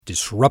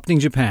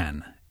Disrupting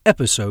Japan,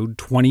 Episode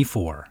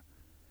 24.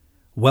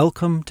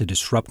 Welcome to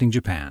Disrupting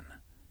Japan.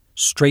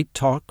 Straight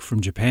talk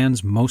from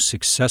Japan's most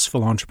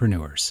successful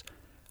entrepreneurs.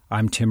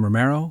 I'm Tim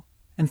Romero,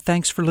 and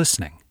thanks for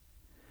listening.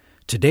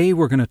 Today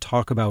we're going to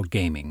talk about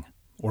gaming,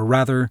 or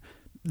rather,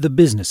 the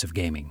business of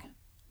gaming.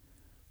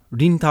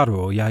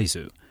 Rintaro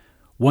Oyaizu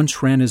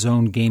once ran his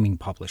own gaming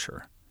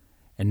publisher,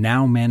 and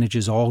now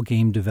manages all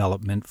game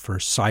development for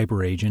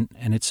CyberAgent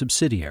and its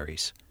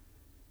subsidiaries.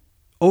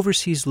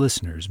 Overseas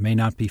listeners may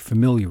not be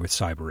familiar with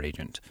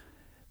CyberAgent,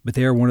 but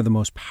they are one of the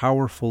most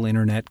powerful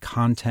internet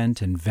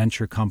content and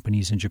venture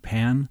companies in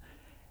Japan,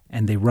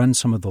 and they run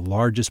some of the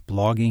largest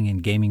blogging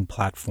and gaming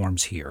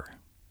platforms here.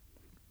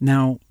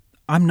 Now,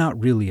 I'm not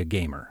really a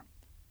gamer,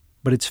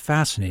 but it's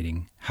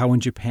fascinating how in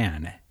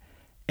Japan,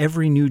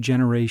 every new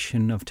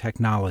generation of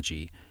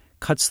technology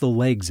cuts the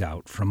legs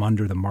out from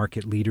under the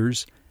market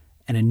leaders,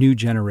 and a new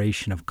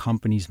generation of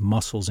companies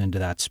muscles into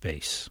that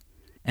space.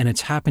 And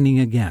it's happening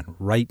again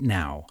right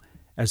now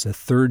as the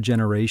third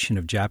generation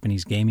of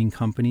Japanese gaming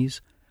companies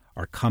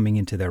are coming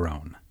into their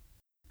own.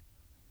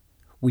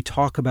 We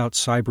talk about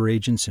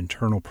CyberAgent's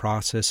internal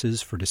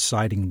processes for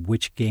deciding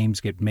which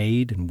games get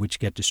made and which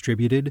get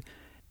distributed,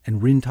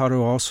 and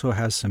Rintaro also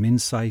has some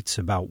insights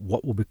about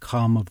what will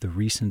become of the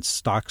recent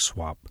stock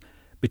swap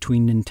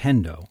between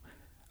Nintendo,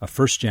 a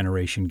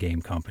first-generation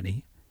game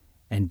company,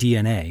 and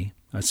DeNA,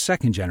 a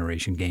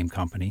second-generation game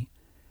company,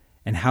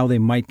 and how they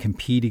might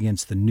compete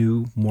against the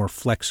new, more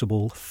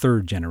flexible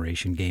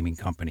third-generation gaming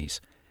companies.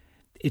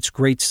 It's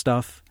great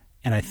stuff,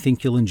 and I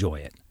think you'll enjoy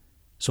it.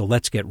 So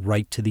let's get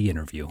right to the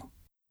interview.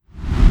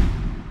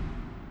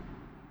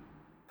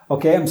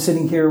 Okay, I'm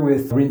sitting here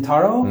with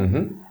Rintaro.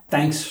 Mm-hmm.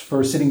 Thanks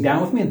for sitting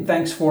down with me, and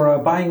thanks for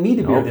buying me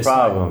the beer this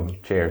time. No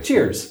problem. Cheers.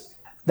 Cheers.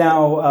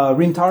 Now,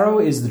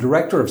 Rintaro is the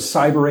director of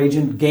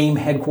CyberAgent Game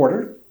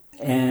Headquarter.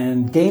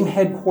 And Game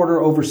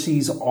Headquarter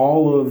oversees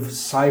all of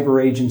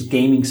CyberAgent's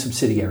gaming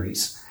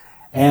subsidiaries.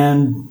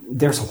 And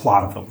there's a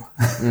lot of them.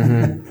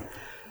 Mm-hmm.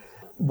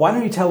 Why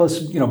don't you tell us,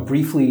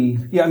 briefly,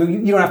 you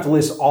don't have to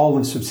list all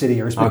of the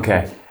subsidiaries, but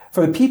okay.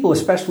 For the people,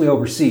 especially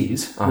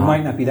overseas, who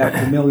might not be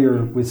that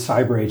familiar with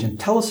CyberAgent,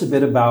 tell us a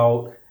bit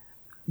about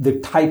the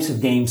types of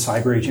games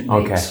CyberAgent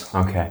makes.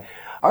 Okay.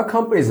 Our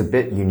company is a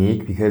bit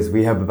unique because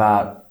we have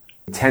about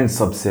 10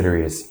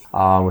 subsidiaries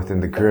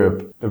within the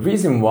group. The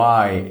reason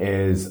why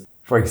is,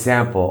 for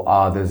example,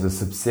 there's a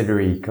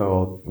subsidiary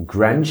called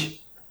Grenge,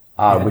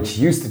 which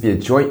used to be a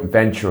joint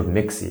venture of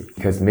Mixi,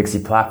 because the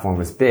Mixi platform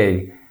was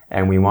big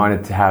and we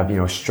wanted to have,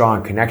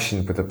 strong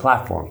connection with the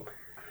platform.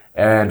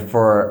 And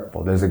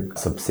there's a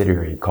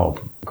subsidiary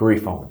called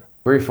Grifone.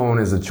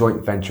 Grifone is a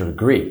joint venture of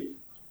Gree.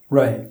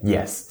 Right.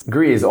 Yes.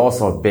 Gree is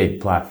also a big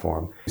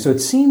platform. So it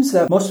seems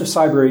that most of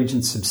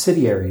CyberAgent's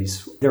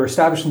subsidiaries, they're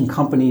establishing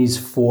companies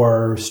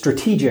for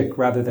strategic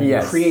rather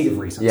than creative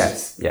reasons.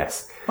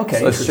 Yes. Okay.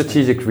 So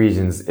strategic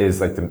reasons is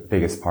like the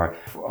biggest part.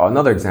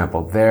 Another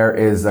example, there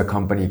is a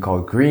company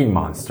called Green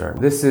Monster.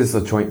 This is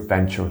a joint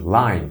venture with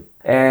Line.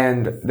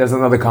 And there's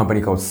another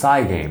company called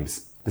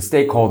Cygames. The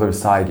stakeholder of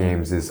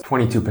Cygames is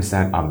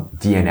 22%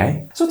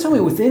 DeNA. So tell me,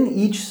 within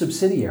each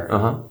subsidiary,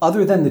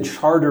 other than the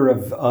charter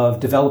of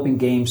developing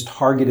games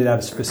targeted at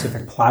a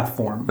specific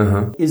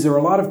platform, is there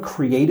a lot of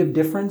creative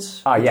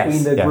difference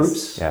between the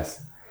groups?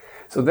 Yes.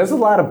 So there's a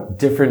lot of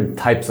different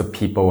types of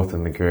people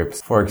within the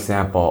groups. For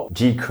example,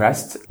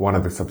 G-Crest, one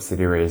of the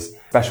subsidiaries,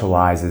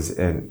 specializes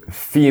in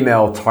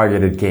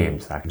female-targeted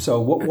games. So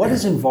what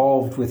is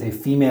involved with a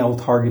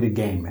female-targeted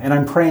game? And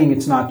I'm praying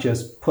it's not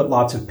just put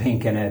lots of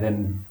pink in it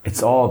and...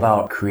 It's all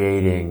about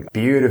creating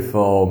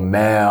beautiful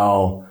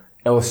male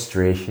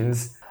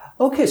illustrations.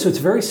 Okay, so it's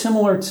very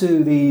similar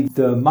to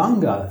the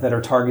manga that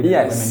are targeted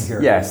at women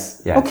here.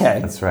 Yes. Okay.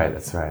 That's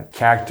right.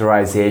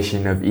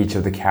 Characterization of each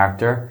of the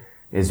character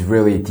is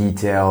really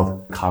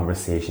detailed.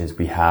 Conversations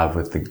we have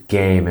with the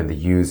game and the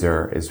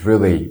user is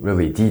really,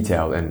 really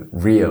detailed and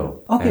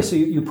real. Okay, so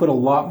you put a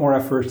lot more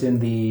effort in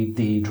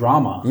the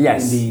drama.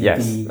 Yes,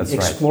 that's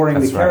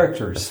exploring the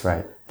characters. That's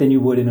right. Than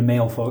you would in a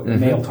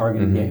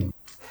male-targeted game.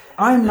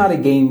 I'm not a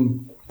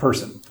game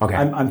person. Okay.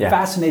 I'm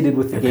fascinated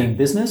with the game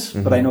business,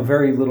 but I know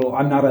very little.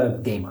 I'm not a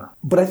gamer.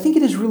 But I think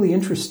it is really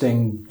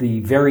interesting,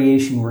 the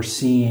variation we're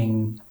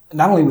seeing,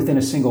 not only within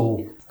a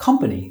single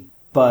company,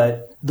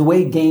 but the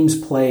way games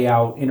play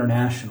out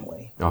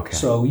internationally. Okay.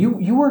 So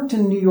you worked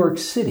in New York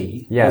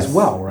City as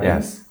well, right?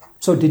 Yes.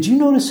 So did you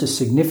notice a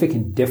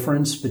significant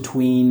difference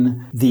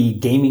between the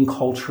gaming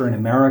culture in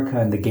America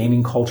and the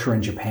gaming culture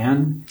in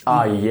Japan?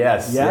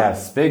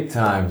 Yes, big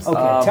time.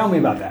 Okay, tell me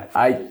about that.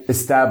 I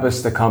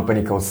established a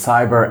company called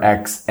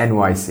CyberX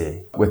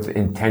NYC with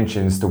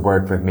intentions to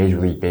work with Major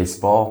League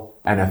Baseball,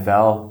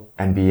 NFL,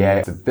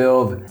 NBA, to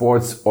build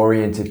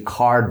sports-oriented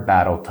card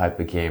battle type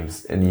of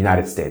games in the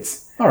United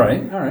States. All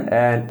right.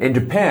 And in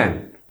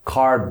Japan,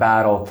 card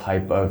battle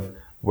type of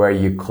where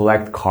you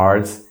collect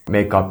cards,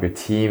 make up your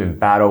team, and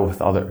battle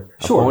with other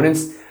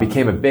opponents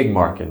became a big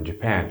market in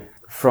Japan.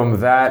 From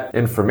that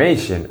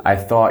information, I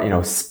thought,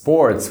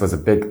 sports was a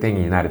big thing in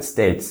the United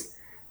States.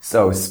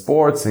 So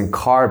sports and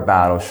card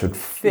battle should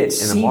fit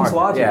in the market. Seems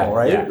logical,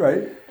 right? Yeah.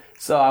 Right.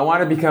 So I want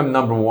to become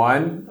number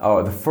one,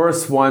 or the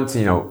first one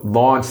to,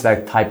 launch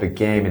that type of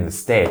game in the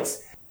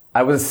States.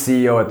 I was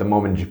CEO at the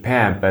moment in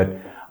Japan,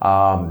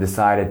 but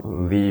decided to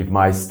leave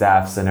my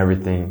staffs and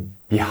everything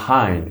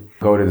behind,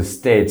 go to the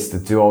States to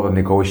do all the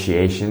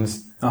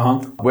negotiations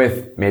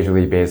with Major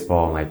League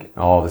Baseball and like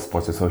all the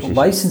sports associations.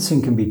 Well,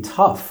 licensing can be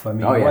tough. I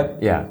mean,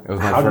 it was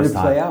my first time. How did it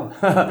play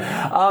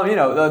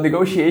out? The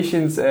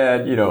negotiations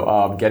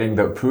and, getting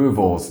the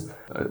approvals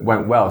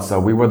went well.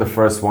 So we were the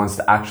first ones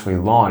to actually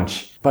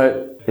launch,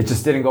 but it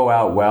just didn't go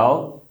out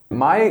well.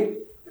 My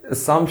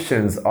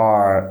assumptions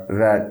are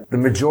that the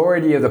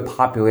majority of the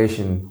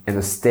population in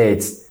the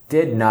States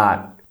did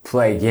not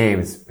play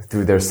games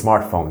through their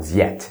smartphones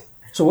yet.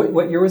 So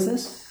what year was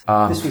this?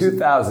 This was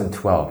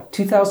 2012.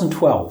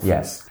 2012.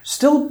 Yes.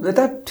 Still, at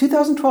that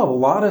 2012, a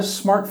lot of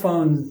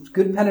smartphone,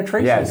 good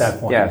penetration at that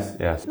point.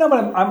 Yes. No,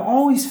 but I'm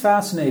always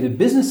fascinated.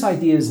 Business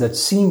ideas that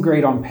seem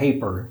great on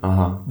paper,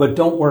 but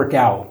don't work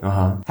out,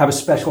 have a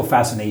special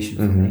fascination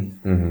for me.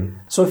 Mm-hmm.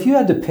 So if you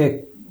had to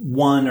pick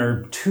one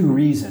or two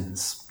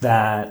reasons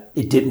that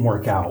it didn't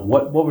work out,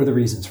 what were the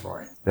reasons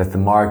for it? That the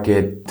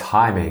market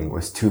timing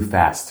was too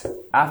fast.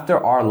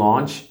 After our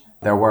launch,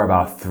 there were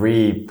about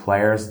 3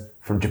 players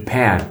from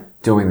Japan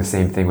doing the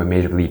same thing with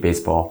Major League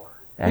Baseball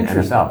and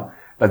NFL.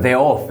 But they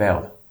all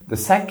failed. The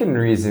second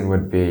reason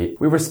would be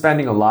we were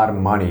spending a lot of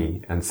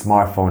money on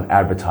smartphone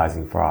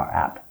advertising for our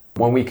app.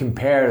 When we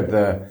compare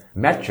the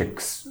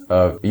metrics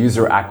of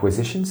user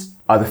acquisitions,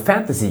 the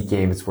fantasy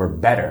games were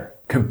better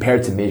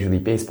compared to Major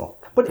League Baseball.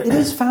 But it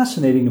is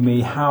fascinating to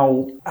me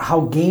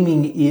how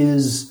gaming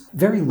is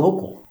very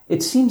local.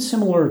 It seems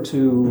similar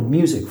to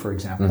music, for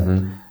example.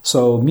 Mm-hmm.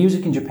 So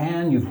music in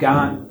Japan, you've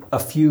got a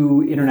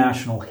few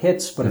international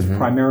hits, but it's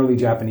primarily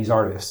Japanese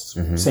artists.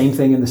 Mm-hmm. Same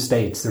thing in the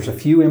States. There's a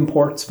few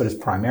imports, but it's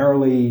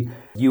primarily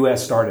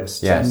U.S.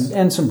 artists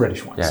and some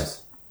British ones.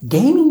 Yes.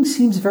 Gaming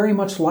seems very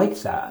much like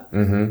that.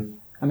 Mm-hmm.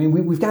 I mean,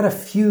 we've got a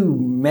few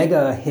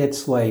mega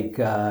hits like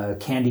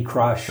Candy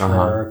Crush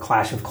or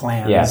Clash of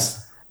Clans.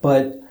 Yes.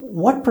 But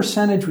what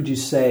percentage would you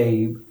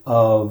say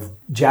of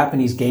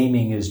Japanese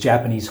gaming is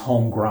Japanese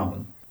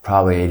homegrown?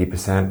 Probably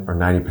 80% or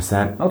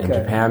 90% in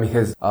Japan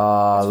because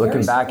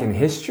looking back in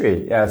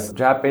history, yes,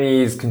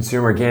 Japanese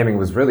consumer gaming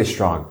was really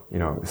strong,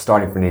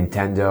 starting from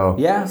Nintendo,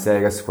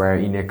 Sega, Square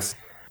Enix.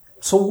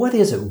 So what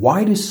is it?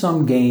 Why do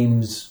some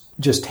games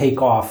just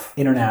take off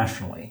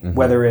internationally? Mm-hmm.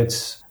 Whether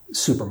it's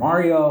Super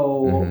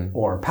Mario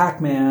or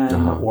Pac-Man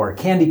or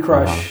Candy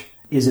Crush,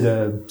 is it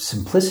a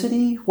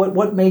simplicity?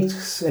 What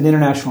makes an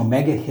international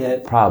mega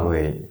hit?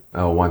 Probably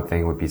one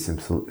thing would be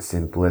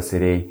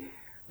simplicity.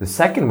 The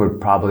second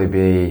would probably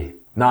be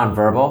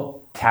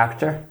nonverbal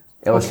character,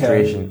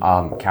 illustration,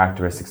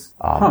 characteristics.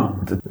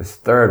 The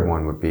third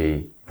one would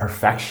be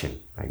perfection,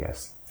 I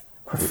guess.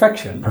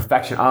 Perfection?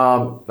 Perfection.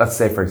 Let's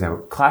say, for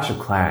example, Clash of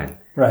Clans.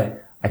 Right.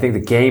 I think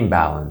the game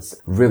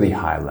balance, really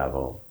high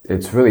level.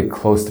 It's really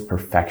close to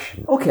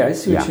perfection. Okay, I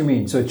see what you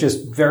mean. So it's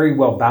just very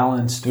well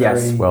balanced.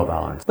 Yes, well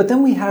balanced. But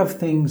then we have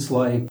things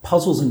like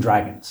Puzzles and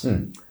Dragons.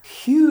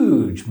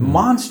 Huge,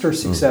 monster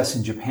success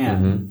in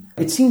Japan.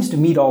 It seems to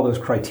meet all those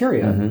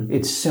criteria.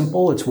 It's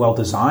simple, it's well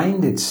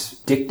designed, it's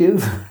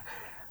addictive,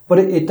 but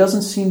it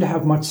doesn't seem to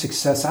have much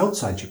success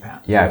outside Japan.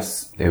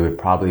 Yes, it would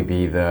probably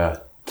be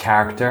the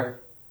character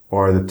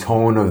or the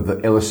tone of the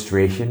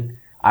illustration.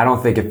 I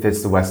don't think it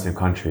fits the Western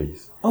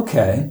countries.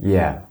 Okay.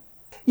 Yeah.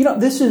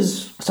 This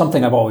is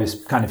something I've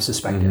always kind of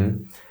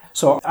suspected.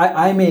 So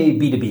I'm a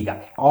B2B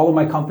guy. All of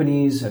my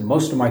companies and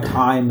most of my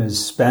time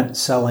is spent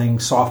selling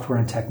software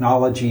and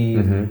technology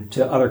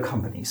to other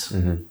companies.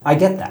 I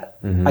get that.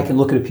 I can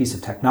look at a piece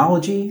of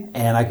technology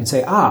and I can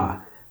say,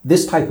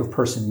 this type of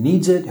person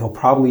needs it. He'll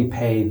probably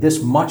pay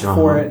this much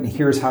for it, and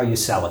here's how you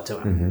sell it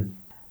to him.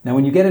 Now,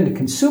 when you get into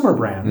consumer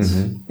brands,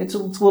 it's a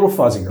little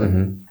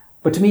fuzzier.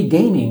 But to me,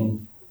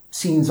 gaming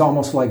seems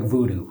almost like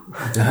voodoo.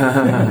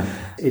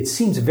 It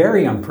seems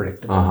very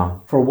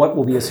unpredictable for what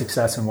will be a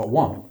success and what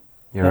won't.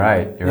 You're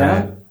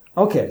right.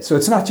 Okay, so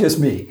it's not just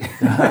me.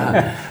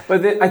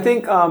 But I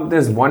think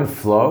there's one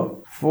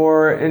flow.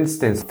 For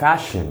instance,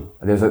 fashion.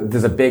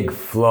 There's a big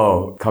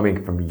flow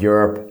coming from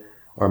Europe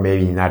or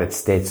maybe United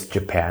States to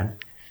Japan.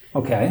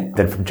 Okay.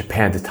 Then from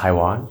Japan to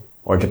Taiwan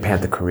or Japan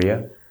to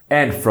Korea.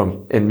 And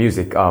in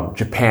music,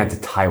 Japan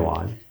to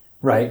Taiwan.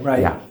 Right.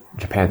 Yeah.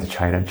 Japan to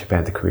China,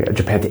 Japan to Korea,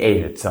 Japan to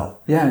Asia itself.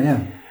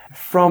 Yeah.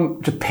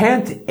 From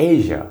Japan to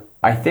Asia,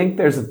 I think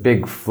there's a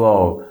big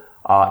flow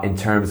in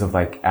terms of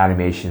like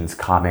animations,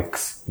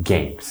 comics,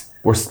 games.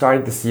 We're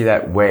starting to see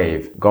that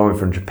wave going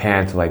from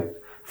Japan to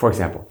for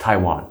example,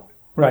 Taiwan.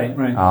 Right.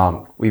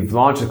 We've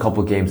launched a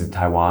couple games in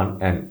Taiwan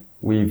and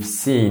we've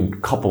seen a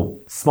couple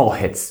small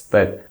hits,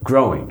 but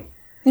growing.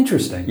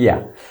 Interesting.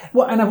 Yeah.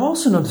 Well, and I've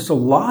also noticed a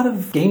lot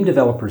of game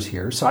developers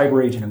here,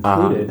 CyberAgent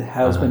included,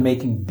 has been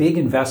making big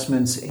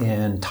investments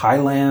in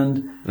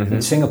Thailand,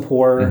 in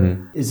Singapore.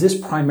 Is this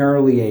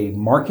primarily a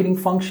marketing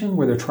function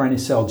where they're trying to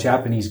sell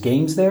Japanese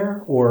games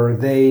there, or are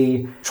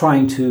they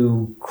trying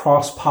to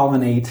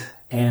cross-pollinate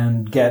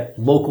and get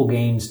local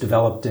games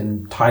developed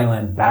in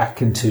Thailand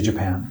back into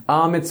Japan?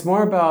 It's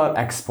more about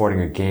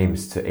exporting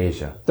games to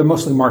Asia. They're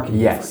mostly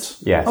marketing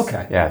efforts. Yes.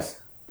 Okay. Yes.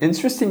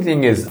 Interesting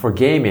thing is, for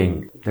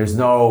gaming, there's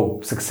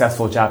no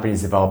successful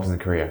Japanese developers in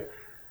Korea.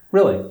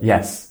 Really?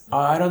 Yes.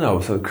 I don't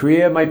know. So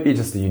Korea might be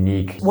just a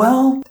unique...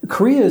 Well,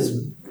 Korea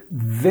is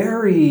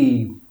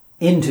very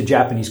into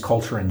Japanese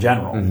culture in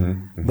general,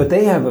 but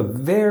they have a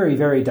very,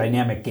 very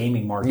dynamic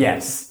gaming market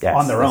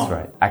on their own. That's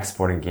right.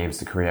 Exporting games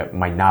to Korea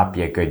might not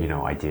be a good,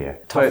 idea.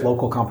 Tough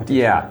local competition.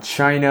 Yeah.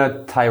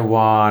 China,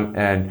 Taiwan,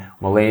 and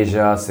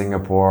Malaysia,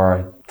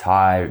 Singapore,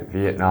 Thai,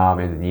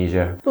 Vietnam,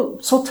 Indonesia.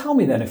 So tell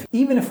me then,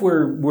 even if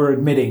we're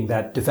admitting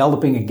that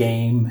developing a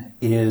game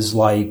is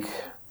like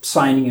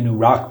signing a new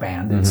rock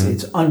band,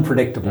 it's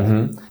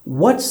unpredictable.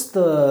 What's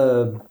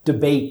the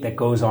debate that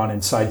goes on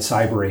inside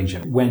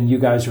CyberAgent when you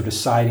guys are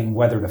deciding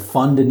whether to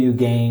fund a new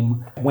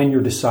game, when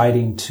you're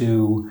deciding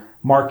to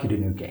market a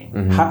new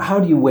game? How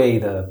do you weigh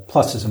the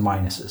pluses and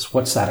minuses?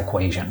 What's that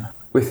equation?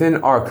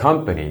 Within our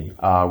company,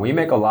 we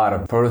make a lot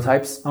of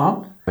prototypes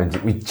and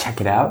we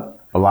check it out.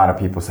 A lot of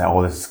people say,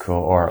 oh, this is cool.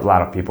 Or a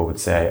lot of people would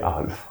say,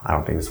 I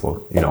don't think this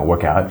will,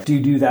 work out. Do you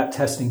do that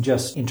testing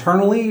just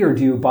internally, or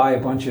do you buy a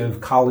bunch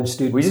of college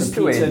students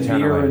some pizza and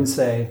beer and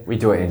say... We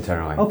do it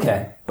internally.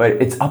 Okay. But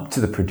it's up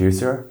to the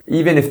producer.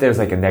 Even if there's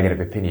like a negative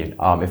opinion,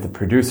 if the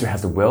producer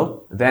has the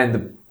will, then the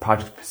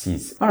project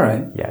proceeds. All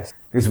right. Yes.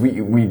 Because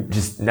we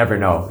just never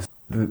know.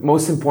 The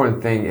most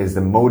important thing is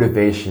the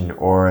motivation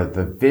or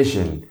the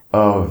vision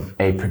of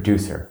a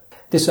producer.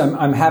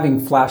 I'm having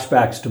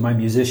flashbacks to my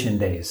musician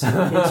days.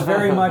 It's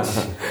very much,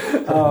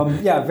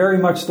 very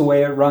much the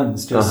way it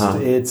runs.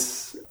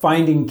 It's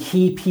finding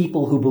key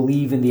people who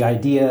believe in the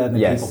idea and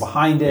the people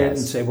behind it and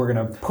say, we're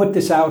going to put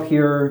this out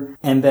here.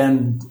 And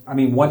then,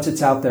 once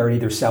it's out there, it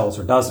either sells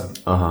or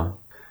doesn't.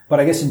 But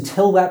I guess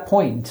until that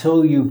point,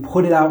 until you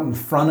put it out in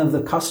front of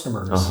the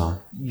customers,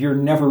 you're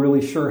never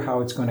really sure how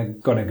it's going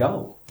to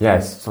go.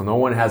 Yes, so no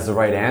one has the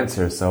right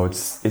answer. So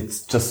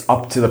it's just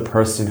up to the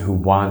person who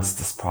wants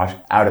this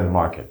project out in the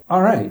market.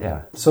 All right.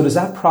 Yeah. So does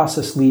that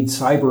process lead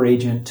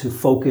CyberAgent to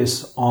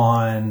focus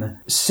on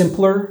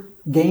simpler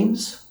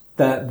games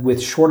that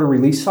with shorter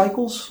release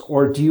cycles,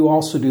 or do you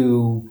also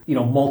do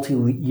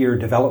multi-year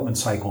development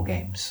cycle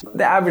games?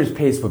 The average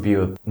pace would be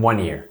 1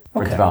 year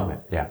for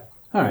development. Yeah.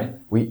 All right.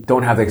 We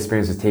don't have the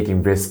experience of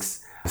taking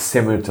risks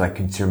similar to like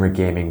consumer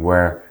gaming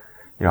where,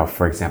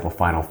 for example,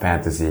 Final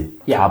Fantasy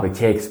probably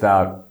takes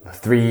about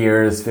 3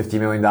 years, $50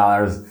 million.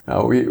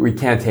 No, we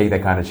can't take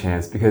that kind of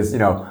chance because,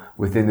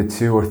 within the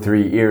 2 or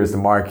 3 years, the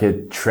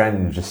market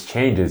trend just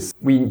changes.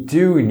 We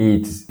do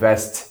need to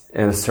invest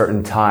in a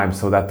certain time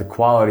so that the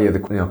quality of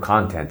the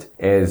content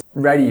is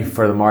ready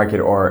for the market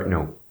or,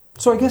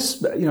 So I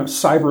guess,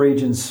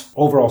 CyberAgent's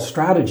overall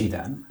strategy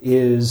then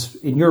is,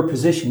 in your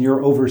position,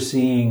 you're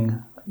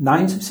overseeing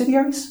 9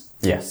 subsidiaries?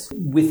 Yes.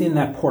 Within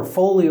that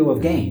portfolio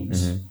of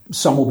games,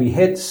 some will be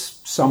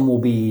hits, some will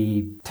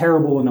be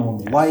terrible and no one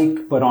will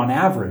like, but on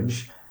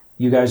average,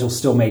 you guys will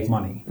still make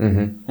money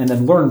and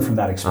then learn from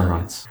that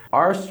experience.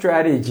 Our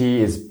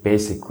strategy is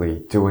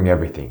basically doing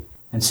everything.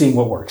 And seeing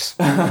what works.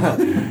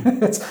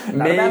 It's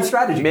not a bad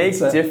strategy. Make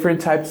different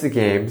types of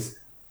games,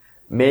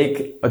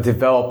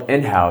 develop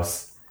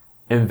in-house,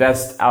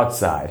 invest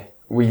outside.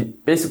 We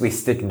basically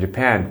stick in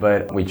Japan,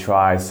 but we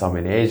try some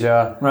in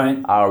Asia. Right.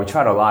 We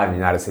tried a lot in the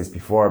United States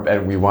before,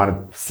 and we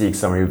want to seek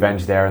some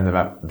revenge there in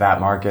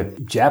that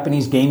market.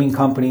 Japanese gaming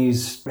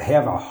companies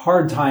have a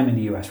hard time in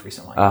the U.S.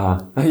 recently.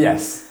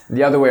 Yes.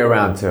 The other way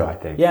around too, I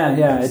think. Yeah.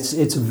 Yes.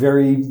 It's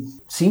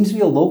seems to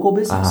be a local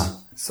business.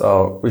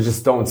 So we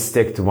just don't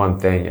stick to one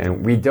thing,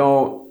 and we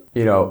don't,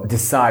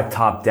 decide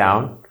top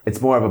down.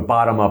 It's more of a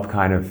bottom up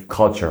kind of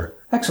culture.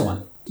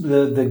 Excellent.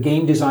 The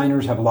game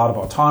designers have a lot of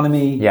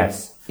autonomy.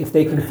 Yes. If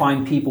they can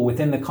find people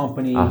within the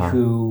company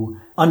who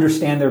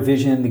understand their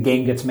vision, the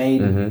game gets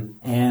made,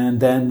 and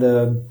then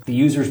the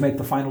users make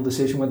the final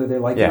decision whether they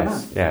like it or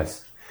not.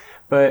 Yes.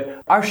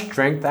 But our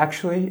strength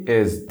actually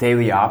is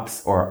daily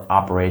ops or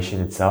operation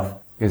itself,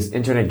 because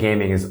internet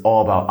gaming is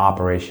all about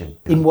operation.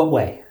 In what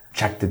way?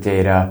 Check the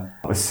data,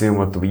 assume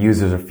what the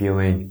users are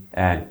feeling,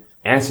 and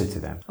answer to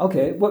them.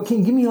 Okay. Well, can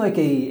you give me like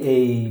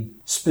a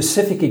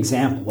specific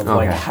example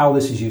of how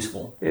this is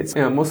useful? It's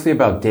mostly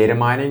about data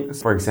mining.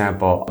 For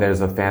example, there's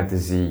a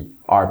fantasy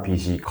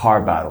RPG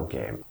card battle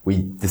game.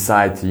 We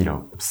decide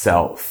to,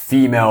 sell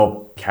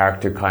female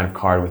character kind of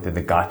card within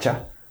the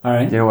gacha. All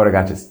right. You know what a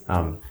gacha is?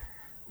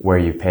 Where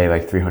you pay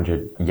like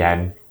 300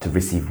 yen to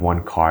receive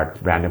one card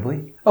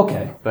randomly.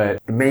 Okay.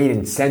 But the main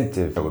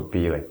incentive would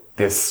be like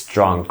this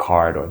strong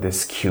card or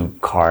this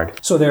cute card.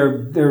 So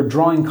they're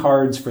drawing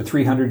cards for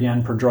 300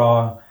 yen per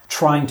draw,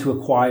 trying to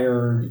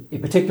acquire a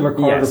particular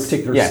card or a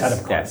particular set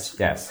of cards.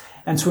 Yes.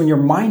 And so when you're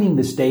mining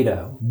this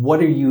data,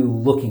 what are you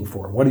looking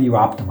for? What are you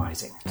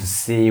optimizing? To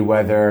see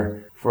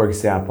whether, for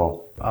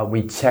example,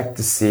 we check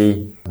to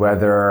see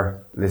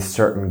whether this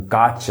certain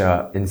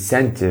gacha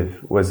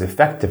incentive was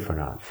effective or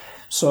not.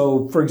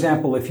 So, for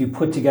example, if you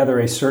put together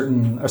a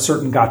certain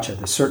gacha,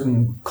 a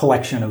certain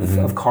collection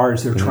of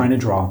cards they're trying to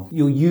draw,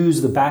 you'll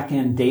use the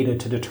back-end data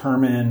to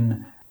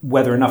determine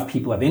whether enough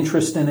people have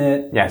interest in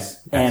it.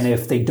 Yes. And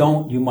if they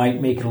don't, you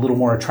might make it a little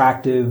more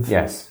attractive.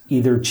 Yes.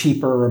 Either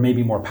cheaper or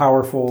maybe more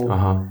powerful.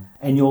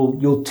 And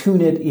you'll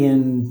tune it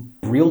in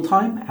real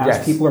time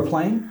as people are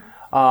playing.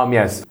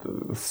 Yes,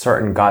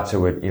 certain gacha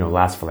would,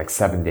 last for like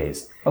 7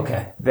 days.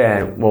 Okay.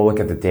 Then we'll look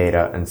at the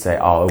data and say,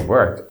 oh, it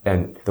worked.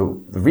 And the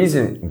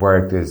reason it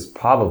worked is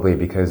probably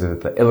because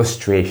of the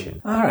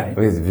illustration. All right. It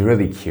was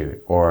really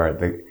cute. Or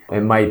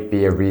it might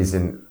be a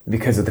reason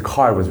because of the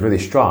card was really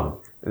strong.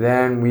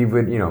 Then we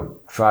would,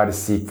 try to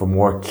seek for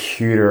more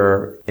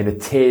cuter in a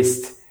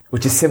taste,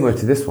 which is similar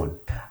to this one.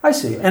 I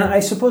see. And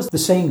I suppose the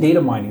same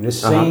data mining, the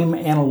same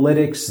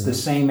analytics, the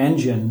same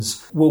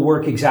engines will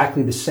work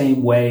exactly the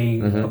same way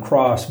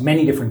across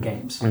many different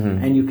games.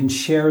 And you can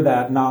share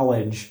that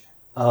knowledge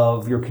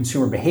of your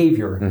consumer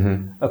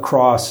behavior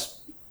across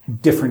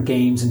different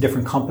games and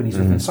different companies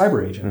within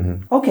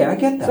CyberAgent. Okay, I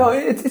get that. So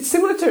it's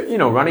similar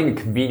to, running a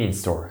convenience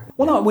store.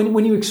 Well, no,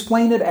 when you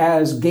explain it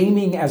as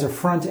gaming as a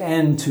front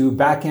end to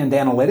back end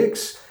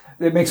analytics,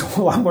 it makes a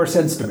whole lot more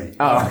sense to me.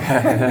 Oh,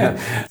 okay.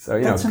 So,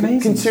 That's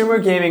amazing. Consumer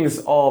gaming is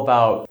all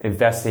about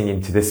investing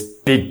into this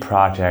big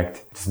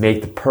project, just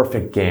make the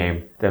perfect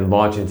game, then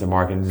launch it into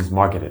market and just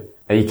market it.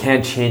 And you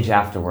can't change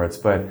afterwards.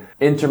 But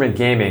internet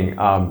gaming,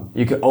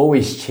 you can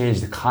always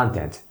change the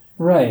content.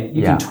 Right.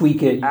 You can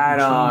tweak it. You Add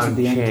can on, change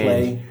the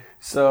gameplay.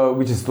 So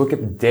we just look at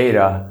the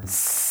data,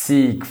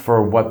 seek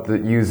for what the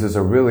users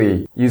are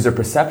really, user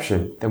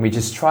perception. Then we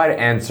just try to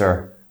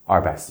answer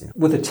our best.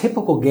 With a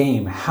typical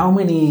game, how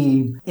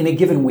many, in a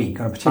given week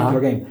on a particular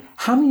game,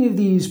 how many of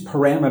these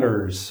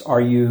parameters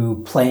are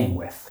you playing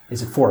with?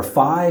 Is it 4 or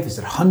 5? Is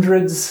it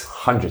hundreds?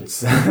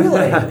 Hundreds.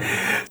 Really?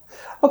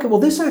 Okay, well,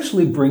 this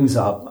actually brings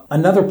up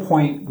another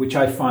point which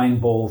I find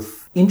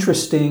both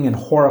interesting and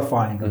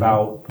horrifying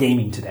about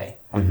gaming today.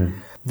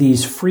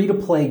 These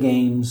free-to-play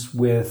games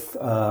with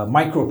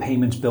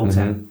micropayments built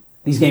in.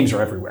 These games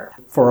are everywhere.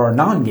 For our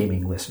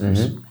non-gaming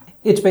listeners,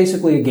 it's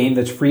basically a game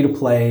that's free to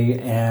play,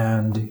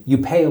 and you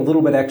pay a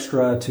little bit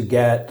extra to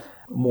get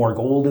more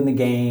gold in the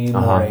game,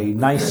 or a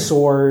nice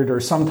sword, or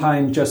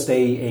sometimes just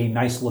a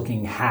nice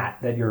looking hat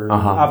that your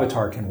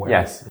avatar can wear.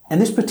 Yes. And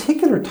this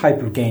particular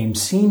type of game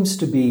seems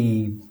to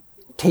be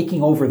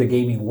taking over the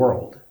gaming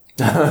world.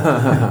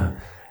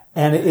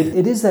 And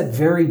it is that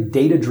very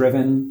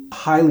data-driven,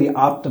 highly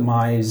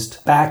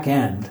optimized back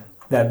end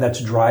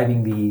that's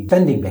driving the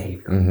spending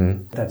behavior.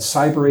 That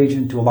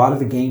CyberAgent, do a lot of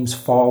the games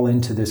fall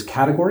into this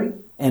category?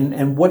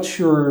 And what's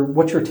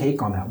your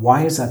take on that?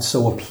 Why is that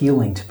so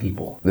appealing to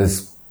people?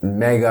 This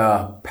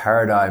mega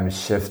paradigm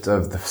shift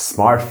of the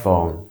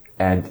smartphone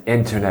and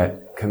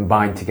internet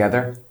combined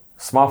together.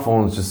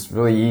 Smartphone is just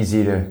really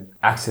easy to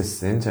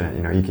access the internet.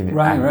 You can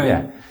right.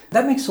 Yeah.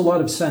 That makes a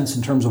lot of sense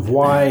in terms of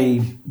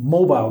why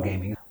mobile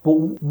gaming. But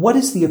what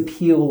is the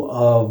appeal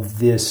of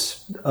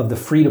the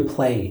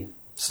free-to-play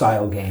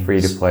style games?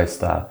 Free-to-play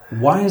style.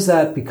 Why is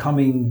that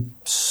becoming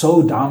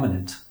so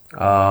dominant?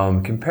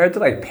 Compared to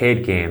like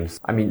paid games,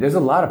 there's a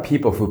lot of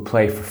people who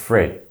play for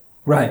free.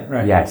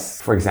 Right.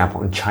 Yes. For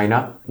example, in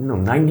China,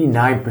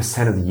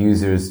 99% of the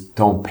users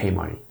don't pay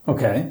money.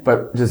 Okay.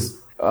 But just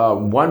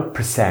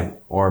 1%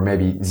 or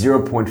maybe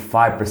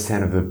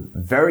 0.5% of the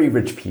very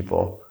rich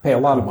people pay a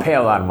lot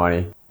of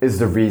money is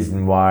the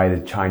reason why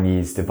the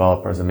Chinese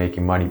developers are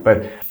making money.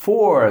 But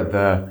for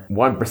the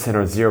 1%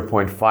 or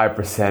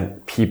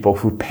 0.5% people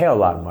who pay a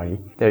lot of money,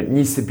 there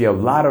needs to be a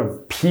lot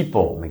of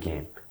people in the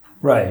game.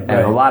 Right. And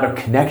a lot of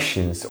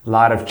connections, a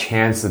lot of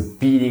chance of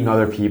beating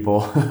other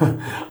people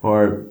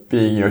or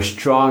being,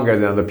 stronger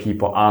than other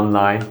people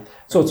online.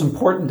 So it's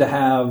important to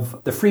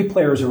have the free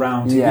players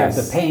around to give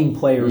the paying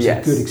players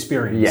a good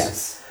experience.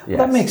 Yes. Well,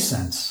 that makes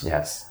sense.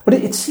 Yes. But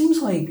it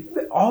seems like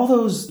all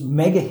those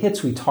mega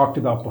hits we talked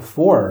about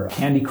before,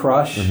 Candy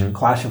Crush,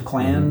 Clash of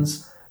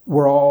Clans,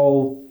 were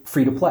all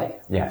free to play.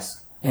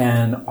 Yes.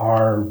 And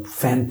are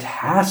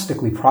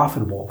fantastically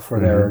profitable for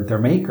their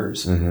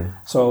makers.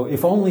 So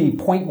if only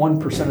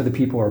 0.1% of the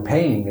people are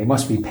paying, they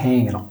must be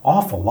paying an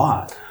awful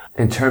lot.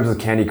 In terms of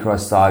Candy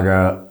Crush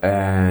Saga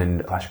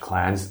and Clash of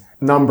Clans,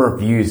 number of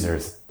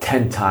users,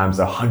 10 times,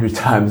 100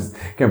 times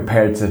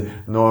compared to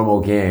normal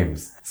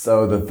games.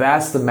 So the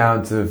vast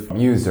amount of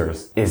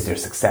users is their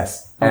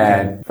success. Okay.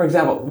 And for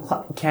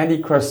example, Candy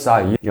Crush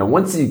Saga,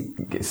 once you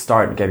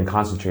start getting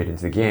concentrated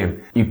into the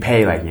game, you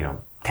pay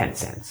 10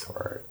 cents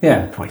or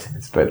 20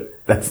 cents,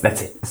 but that's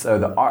it. So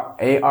the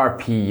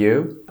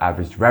ARPU,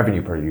 average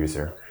revenue per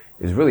user,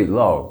 is really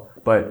low,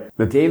 but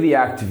the daily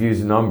active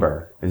user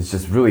number is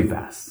just really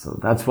vast. So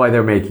that's why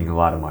they're making a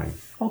lot of money.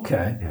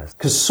 Okay. Yes.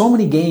 Because so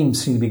many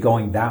games seem to be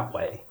going that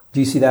way. Do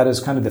you see that as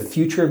kind of the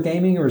future of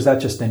gaming, or is that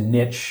just a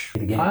niche?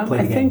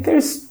 I think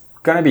there's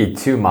going to be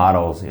two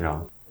models.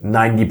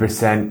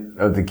 90%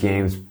 of the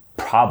games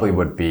probably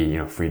would be,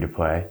 free to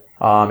play.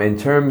 In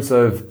terms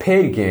of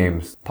paid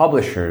games,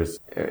 publishers,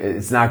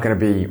 it's not going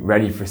to be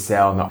ready for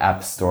sale in the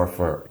App Store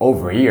for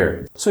over a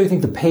year. So you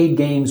think the paid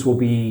games will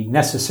be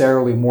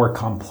necessarily more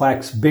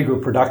complex, bigger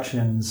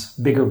productions,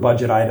 bigger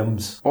budget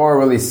items? Or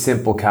really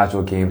simple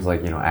casual games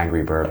like,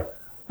 Angry Bird.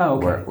 Oh,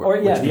 okay.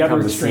 Which the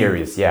other extreme.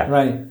 Series, yeah.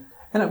 Right.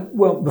 And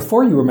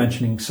before you were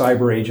mentioning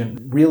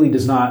CyberAgent really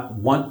does not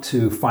want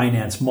to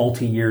finance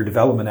multi-year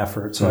development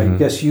efforts. So I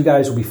guess you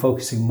guys will be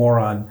focusing more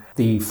on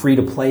the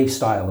free-to-play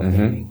style of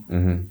gaming.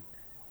 Mm-hmm.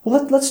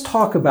 Well, let's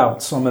talk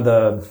about some of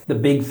the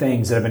big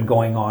things that have been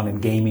going on in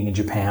gaming in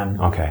Japan.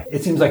 Okay.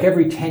 It seems like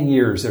every 10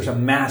 years there's a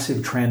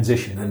massive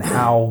transition in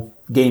how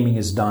gaming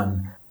is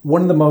done.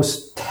 One of the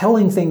most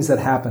telling things that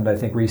happened, I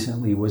think,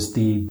 recently was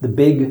the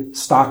big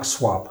stock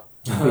swap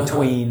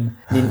between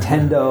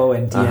Nintendo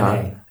and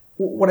DNA.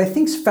 What I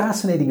think is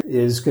fascinating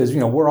is because,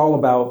 we're all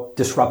about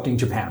disrupting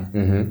Japan.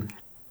 Mm-hmm.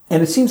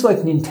 And it seems like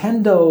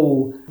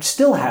Nintendo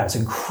still has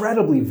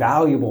incredibly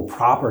valuable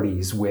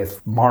properties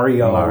with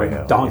Mario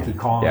and Donkey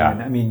Kong. Yeah.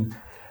 And,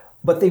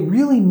 but they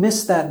really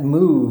missed that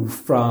move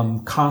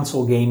from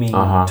console gaming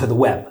to the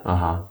web.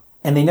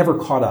 And they never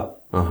caught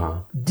up.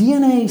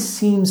 DNA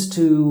seems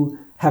to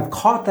have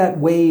caught that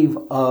wave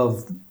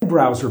of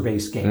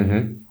browser-based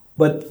gaming,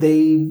 but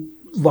they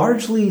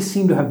largely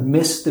seem to have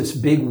missed this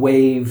big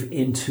wave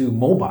into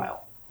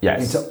mobile,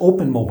 into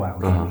open mobile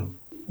gaming.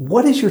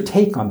 What is your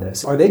take on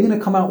this? Are they going to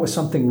come out with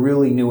something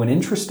really new and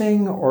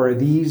interesting, or are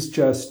these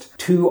just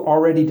two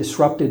already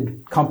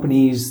disrupted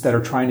companies that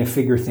are trying to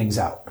figure things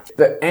out?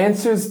 The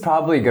answer is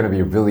probably going to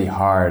be really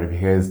hard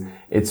because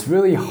it's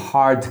really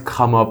hard to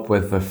come up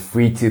with a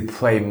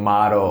free-to-play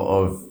model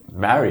of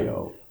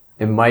Mario.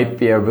 It might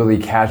be a really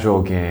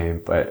casual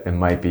game, but it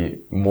might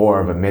be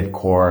more of a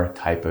mid-core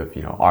type of,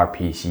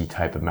 RPG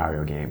type of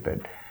Mario game.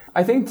 But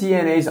I think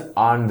DNA's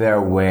on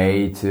their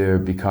way to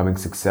becoming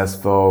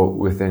successful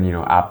within,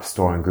 App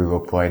Store and Google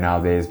Play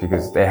nowadays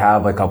because they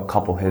have like a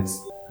couple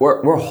hits.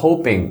 We're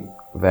hoping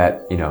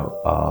that,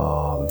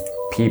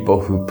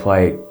 people who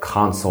play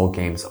console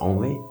games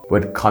only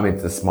would come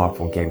into the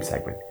smartphone game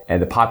segment.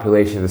 And the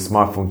population of the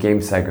smartphone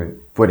game segment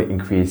would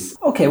increase.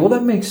 Okay, well,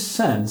 that makes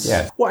sense.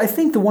 Yes. Well, I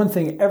think the one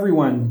thing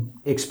everyone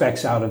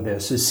expects out of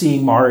this is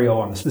seeing Mario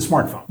on the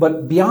smartphone.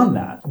 But beyond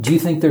that, do you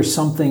think there's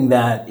something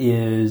that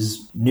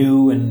is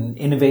new and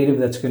innovative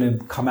that's going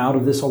to come out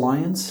of this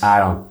alliance? I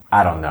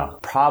don't know.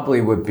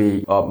 Probably would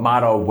be a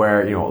model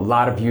where, a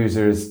lot of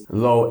users,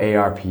 low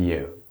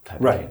ARPU.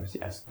 Right. Games,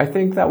 yes. I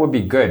think that would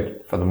be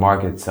good for the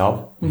market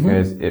itself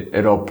because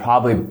it'll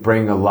probably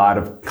bring a lot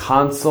of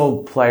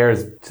console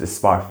players to the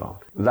smartphone.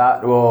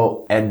 That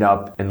will end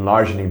up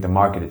enlarging the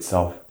market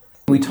itself.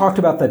 We talked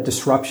about that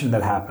disruption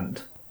that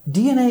happened.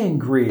 DNA and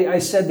Gree, I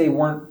said they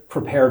weren't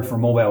prepared for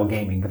mobile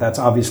gaming, but that's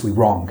obviously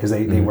wrong because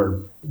they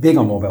were big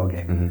on mobile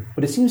gaming.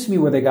 But it seems to me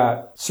where they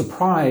got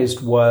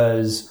surprised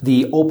was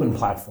the open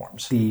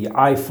platforms, the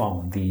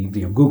iPhone,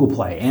 the Google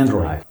Play,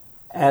 Android. Right.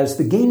 As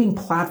the gaming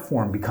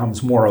platform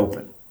becomes more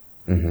open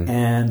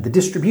and the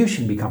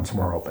distribution becomes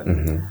more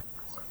open,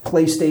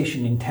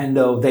 PlayStation,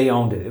 Nintendo, they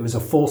owned it. It was a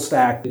full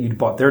stack. You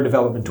bought their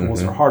development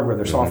tools, their hardware,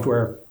 their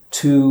software,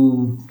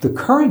 to the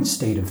current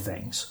state of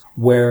things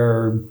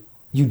where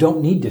you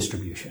don't need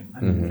distribution. I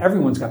mean,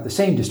 everyone's got the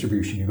same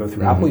distribution. You go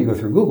through Apple, you go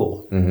through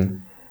Google.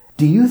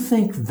 Do you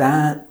think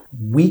that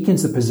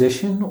weakens the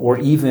position or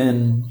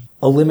even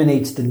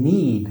eliminates the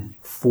need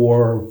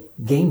for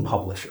game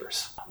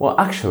publishers? Well,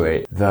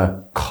 actually,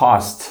 the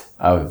cost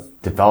of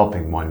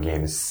developing one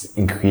game is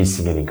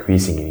increasing and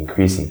increasing and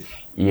increasing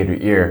year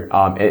to year.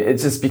 It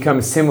just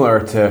becomes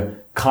similar to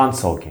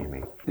console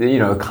gaming.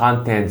 The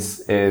content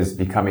is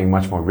becoming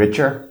much more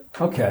richer.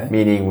 Okay.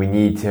 Meaning we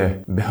need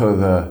to build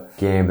a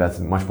game that's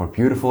much more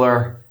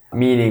beautifuler.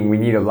 Meaning we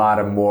need a lot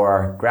of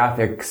more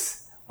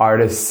graphics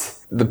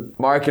artists. The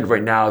market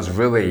right now is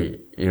really,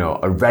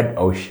 a red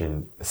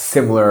ocean,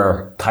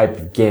 similar type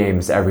of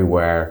games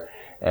everywhere.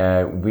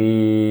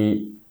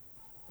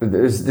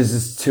 There's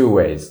just two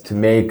ways to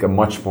make a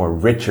much more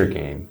richer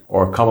game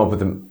or come up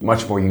with a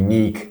much more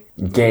unique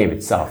game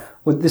itself.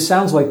 Well, this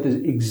sounds like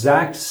the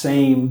exact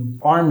same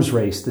arms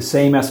race, the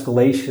same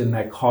escalation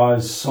that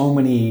caused so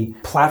many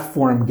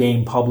platform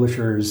game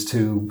publishers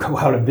to go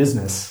out of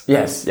business.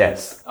 Yes.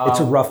 It's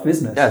a rough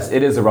business. Yes,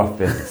 it is a rough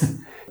business.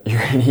 You're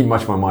going to need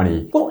much more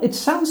money. Well, it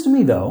sounds to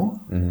me,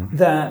 though,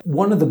 that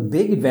one of the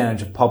big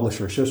advantage of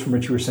publishers, just from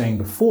what you were saying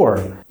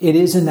before, it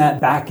is in that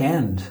back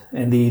end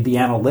and the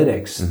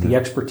analytics, the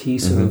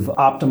expertise of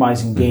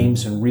optimizing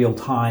games in real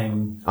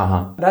time.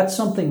 That's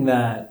something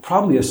that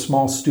probably a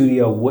small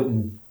studio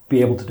wouldn't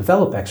be able to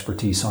develop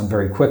expertise on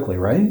very quickly,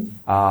 right?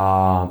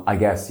 I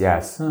guess,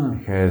 yes.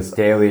 Because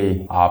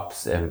daily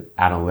ops and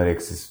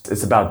analytics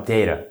it's about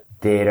data.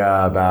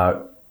 Data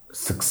about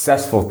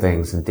successful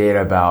things and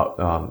data about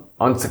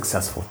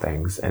unsuccessful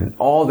things and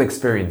all the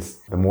experience.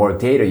 The more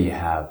data you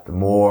have, the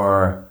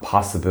more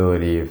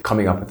possibility of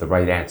coming up with the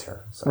right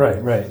answer. So,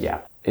 right.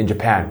 Yeah. In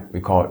Japan, we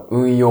call it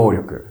運用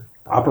力.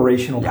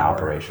 Operational power.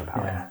 Operational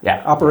power.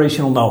 Yeah.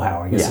 Operational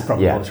know-how, I guess is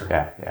probably closer.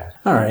 Yeah.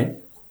 All right.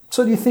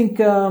 So do you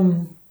think,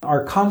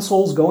 are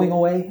consoles going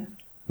away?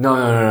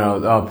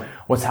 No.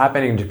 What's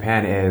happening in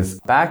Japan is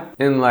back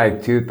in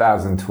like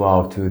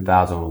 2012,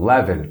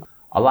 2011,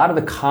 a lot of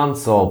the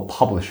console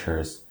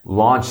publishers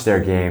launched their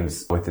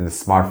games within the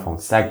smartphone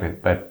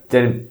segment, but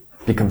didn't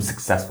become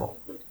successful.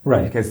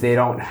 Right. Because they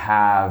don't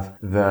have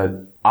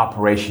the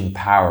operation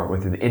power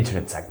within the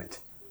internet segment.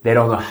 They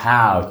don't know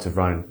how to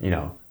run,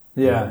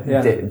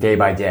 day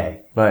by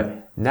day.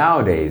 But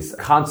nowadays,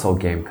 console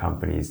game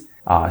companies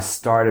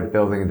started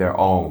building their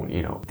own,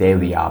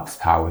 daily ops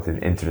power within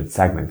internet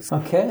segments.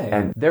 Okay.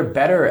 And they're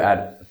better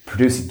at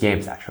producing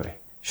games, actually.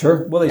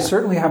 Sure. Well, they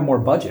certainly have more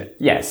budget.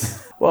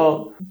 Yes.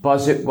 Well,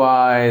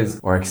 budget-wise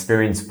or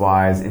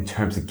experience-wise in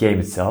terms of game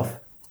itself,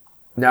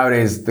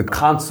 nowadays the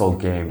console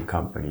game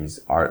companies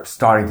are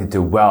starting to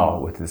do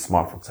well within the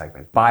smartphone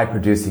segment by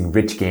producing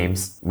rich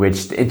games,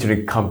 which the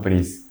internet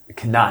companies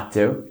cannot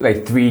do, like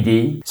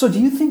 3D. So do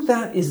you think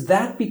is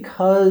that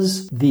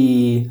because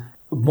the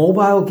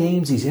mobile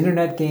games, these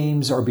internet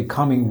games, are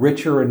becoming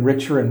richer and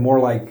richer and more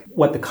like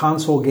what the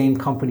console game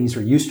companies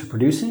are used to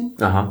producing?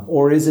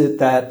 Or is it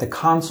that the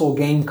console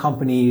game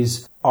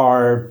companies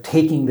are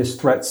taking this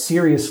threat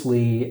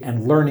seriously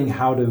and learning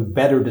how to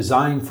better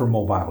design for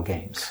mobile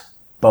games?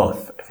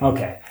 Both.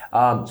 Okay.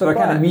 So they're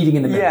kind of meeting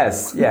in the middle.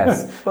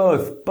 Yes,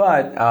 both.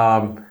 But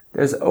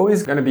there's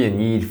always going to be a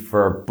need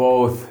for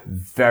both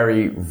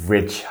very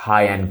rich,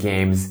 high-end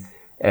games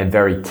and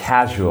very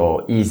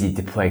casual,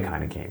 easy-to-play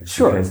kind of games.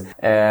 Sure.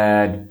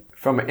 And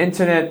from an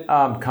internet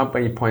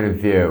company point of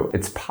view,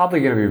 it's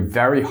probably going to be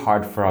very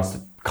hard for us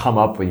to come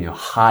up with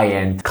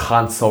high-end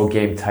console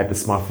game type of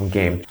smartphone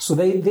game. So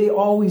they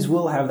always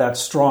will have that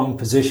strong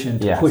position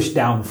to push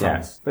down from.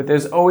 Yes. But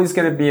there's always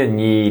going to be a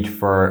need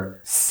for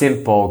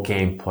simple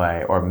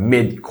gameplay or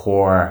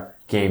mid-core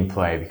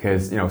gameplay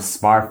because,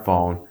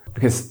 smartphone.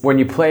 Because when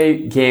you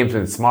play games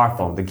with a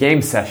smartphone, the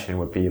game session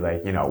would be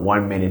like,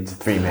 1 minute to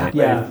 3 minutes.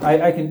 Yeah,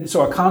 I can.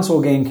 So a console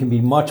game can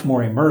be much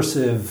more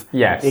immersive.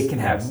 Yes. It can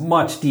have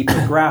much deeper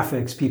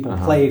graphics. People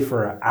play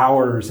for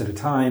hours at a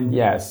time.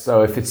 Yes.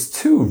 So if it's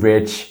too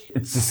rich,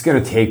 it's just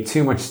going to take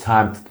too much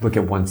time to look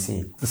at one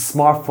scene. The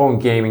smartphone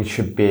gaming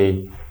should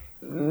be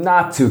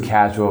not too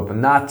casual, but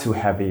not too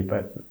heavy,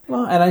 but...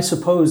 Well, and I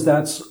suppose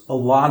that's a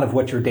lot of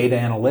what your data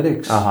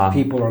analytics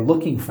people are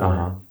looking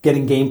for.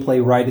 Getting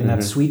gameplay right in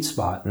that sweet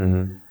spot.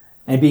 And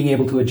being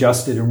able to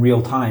adjust it in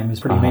real time is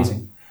pretty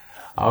amazing.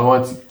 I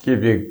want to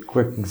give you a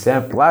quick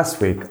example.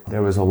 Last week,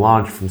 there was a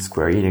launch from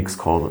Square Enix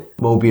called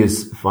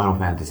Mobius Final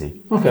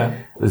Fantasy.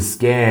 Okay. This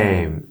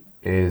game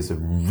is a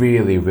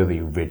really,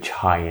 really rich,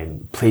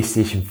 high-end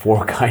PlayStation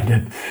 4 kind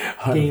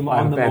of game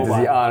on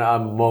fantasy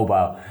on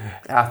mobile.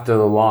 After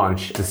the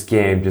launch, this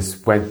game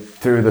just went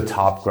through the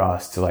top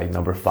gross to like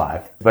number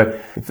 5.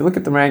 But if you look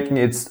at the ranking,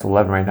 it's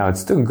 11 right now.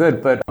 It's doing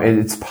good, but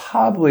it's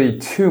probably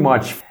too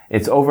much.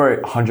 It's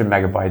over 100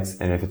 megabytes,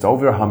 and if it's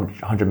over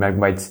 100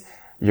 megabytes,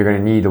 you're going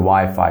to need a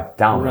Wi-Fi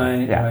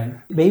download. Right.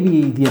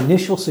 Maybe the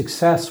initial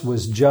success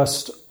was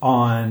just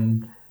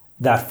on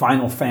that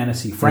Final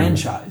Fantasy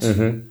franchise.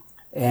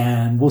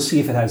 And we'll see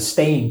if it has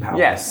staying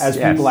power as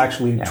people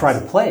actually try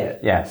to play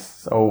it.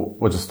 Yes. So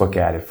we'll just look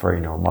at it for,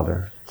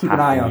 another. Keep an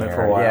eye on it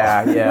for a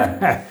while.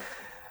 Yeah.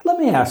 Let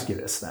me ask you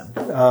this then,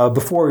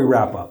 before we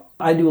wrap up.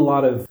 I do a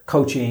lot of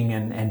coaching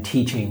and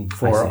teaching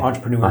for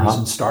entrepreneurs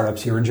and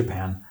startups here in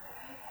Japan.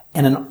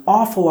 And an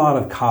awful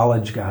lot of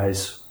college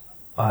guys,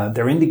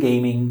 they're into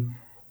gaming.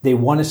 They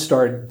want to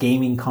start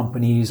gaming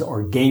companies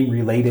or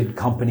game-related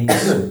companies.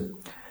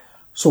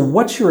 So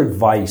what's your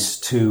advice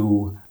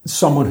to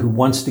someone who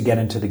wants to get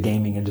into the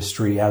gaming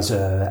industry as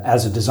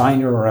a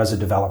designer or as a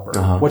developer?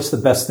 What's the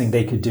best thing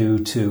they could do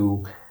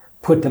to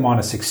put them on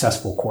a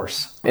successful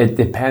course? It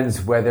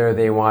depends whether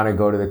they want to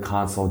go to the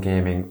console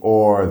gaming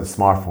or the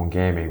smartphone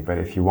gaming. But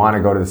if you want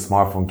to go to the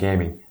smartphone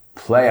gaming,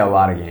 play a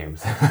lot of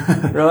games.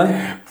 Really?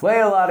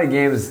 Play a lot of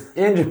games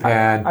in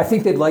Japan. I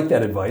think they'd like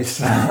that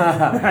advice.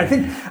 I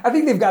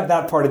think they've got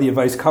that part of the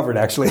advice covered,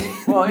 actually.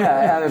 Well,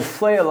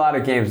 play a lot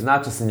of games,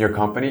 not just in your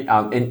company,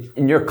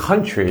 in your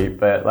country,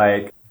 but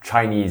like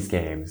Chinese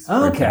games,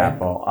 for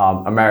example,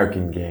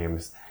 American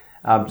games.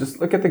 Just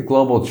look at the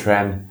global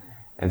trend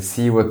and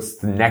see what's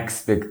the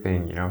next big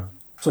thing,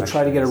 So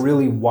try to get a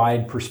really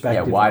wide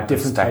perspective of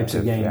different types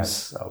of games. Yes.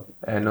 So,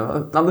 and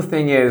another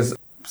thing is,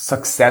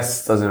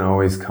 success doesn't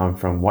always come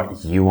from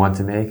what you want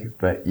to make,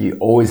 but you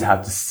always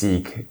have to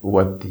seek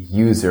what the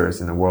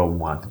users in the world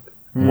want.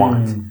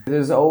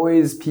 There's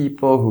always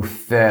people who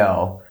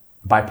fail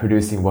by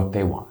producing what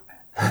they want.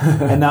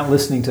 And not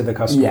listening to the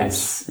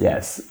customers.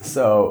 Yes.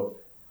 So,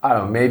 I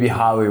don't know, maybe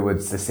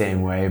Hollywood's the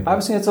same way. But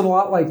Obviously, it's a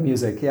lot like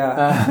music,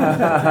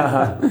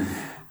 yeah.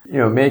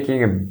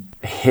 Making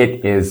a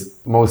hit is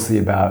mostly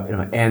about,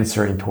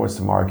 answering towards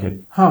the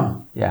market.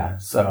 Yeah,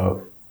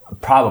 so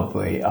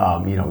probably,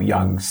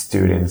 young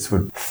students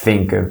would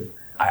think of,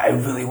 I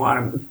really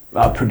want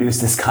to produce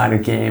this kind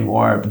of game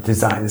or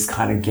design this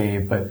kind of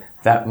game, but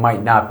that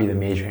might not be the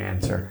major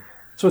answer.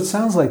 So it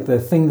sounds like the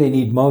thing they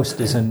need most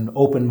is an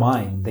open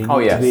mind. They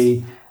need to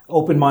be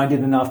open-minded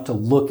enough to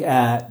look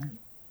at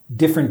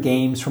different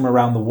games from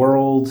around the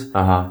world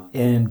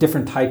in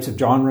different types of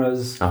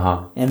genres.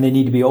 And they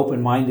need to be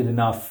open-minded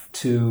enough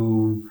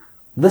to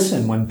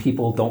listen when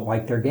people don't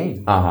like their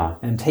game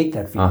and take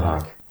that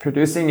feedback.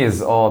 Producing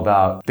is all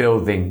about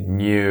building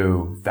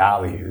new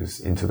values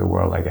into the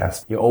world, I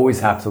guess. You always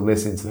have to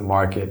listen to the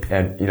market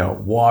and,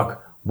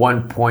 walk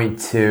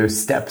 1.2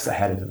 steps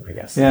ahead of them, I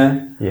guess.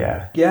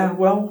 Yeah,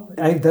 well,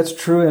 I think that's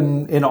true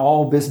in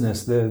all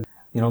business.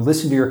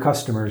 Listen to your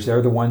customers.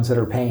 They're the ones that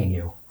are paying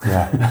you.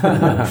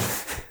 Yeah.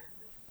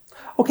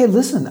 Okay,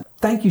 listen,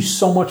 thank you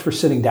so much for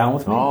sitting down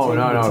with me. Oh,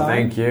 no,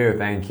 thank you.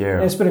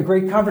 It's been a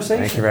great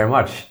conversation. Thank you very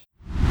much.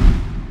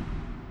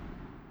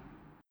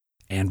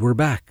 And we're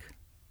back.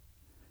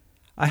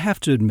 I have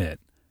to admit,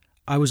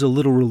 I was a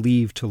little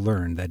relieved to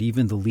learn that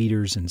even the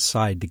leaders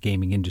inside the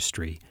gaming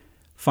industry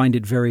find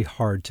it very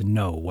hard to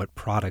know what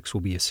products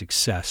will be a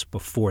success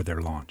before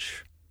their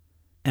launch.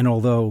 And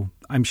although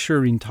I'm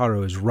sure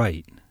Rintaro is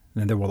right,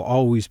 and there will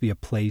always be a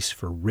place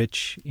for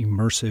rich,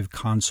 immersive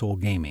console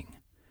gaming,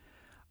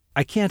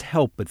 I can't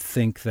help but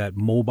think that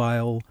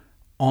mobile,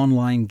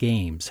 online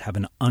games have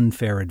an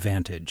unfair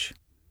advantage.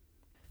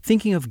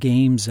 Thinking of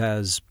games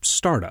as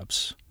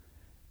startups,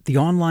 the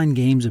online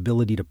game's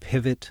ability to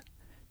pivot,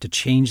 to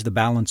change the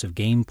balance of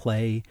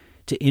gameplay,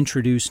 to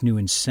introduce new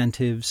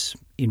incentives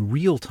in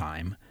real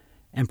time,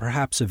 and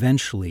perhaps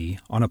eventually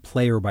on a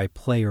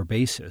player-by-player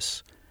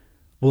basis,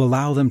 will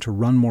allow them to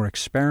run more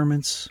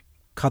experiments,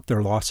 cut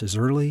their losses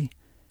early,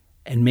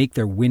 and make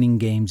their winning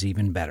games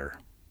even better.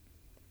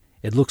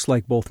 It looks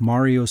like both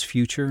Mario's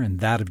future and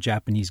that of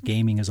Japanese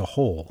gaming as a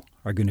whole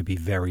are going to be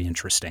very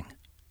interesting.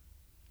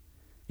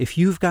 If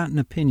you've got an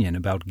opinion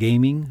about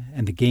gaming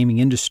and the gaming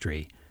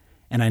industry,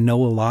 and I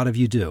know a lot of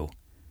you do,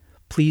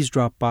 please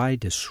drop by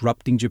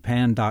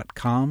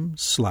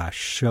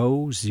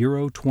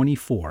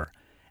disruptingjapan.com/show024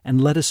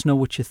 and let us know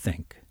what you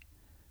think.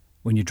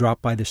 When you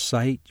drop by the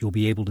site, you'll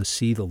be able to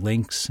see the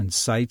links and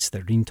sites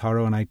that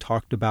Rintaro and I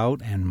talked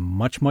about and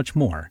much, much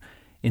more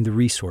in the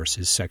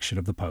resources section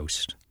of the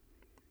post.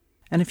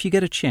 And if you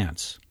get a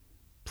chance,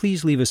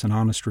 please leave us an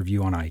honest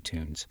review on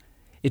iTunes.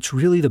 It's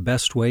really the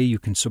best way you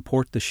can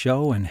support the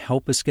show and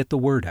help us get the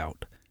word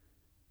out.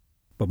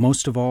 But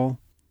most of all,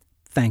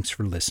 thanks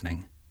for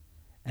listening.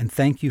 And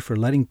thank you for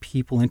letting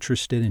people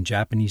interested in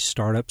Japanese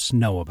startups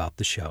know about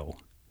the show.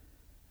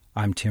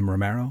 I'm Tim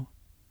Romero,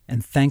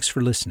 and thanks for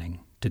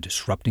listening to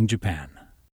Disrupting Japan.